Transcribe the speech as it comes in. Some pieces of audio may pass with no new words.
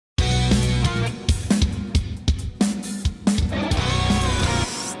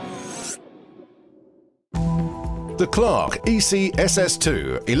The Clarke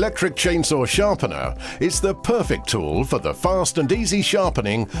ECSS2 electric chainsaw sharpener is the perfect tool for the fast and easy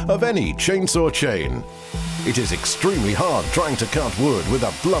sharpening of any chainsaw chain. It is extremely hard trying to cut wood with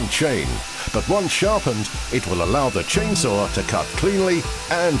a blunt chain, but once sharpened, it will allow the chainsaw to cut cleanly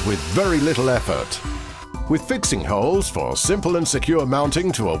and with very little effort. With fixing holes for simple and secure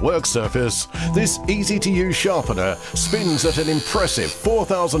mounting to a work surface, this easy-to-use sharpener spins at an impressive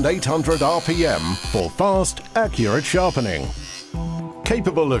 4,800 RPM for fast, accurate sharpening.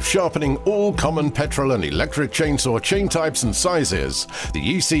 Capable of sharpening all common petrol and electric chainsaw chain types and sizes,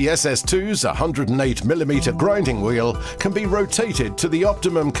 the ECSS2's 108mm grinding wheel can be rotated to the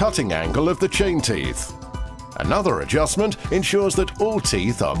optimum cutting angle of the chain teeth. Another adjustment ensures that all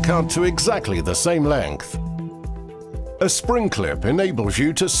teeth are cut to exactly the same length. A spring clip enables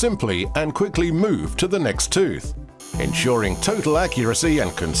you to simply and quickly move to the next tooth, ensuring total accuracy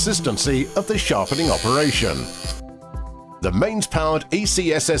and consistency of the sharpening operation. The mains-powered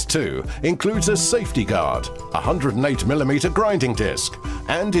ECSS2 includes a safety guard, a 108mm grinding disc,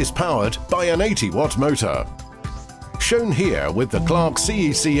 and is powered by an 80-watt motor. Shown here with the Clarke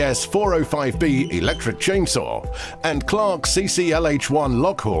CECS405B electric chainsaw and Clarke CCLH1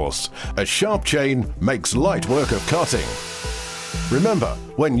 lock horse, a sharp chain makes light work of cutting. Remember,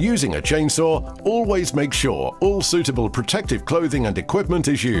 when using a chainsaw, always make sure all suitable protective clothing and equipment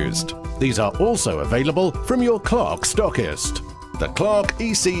is used. These are also available from your Clarke stockist. The Clarke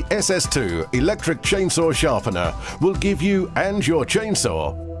ECSS2 electric chainsaw sharpener will give you and your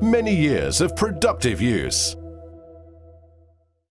chainsaw many years of productive use.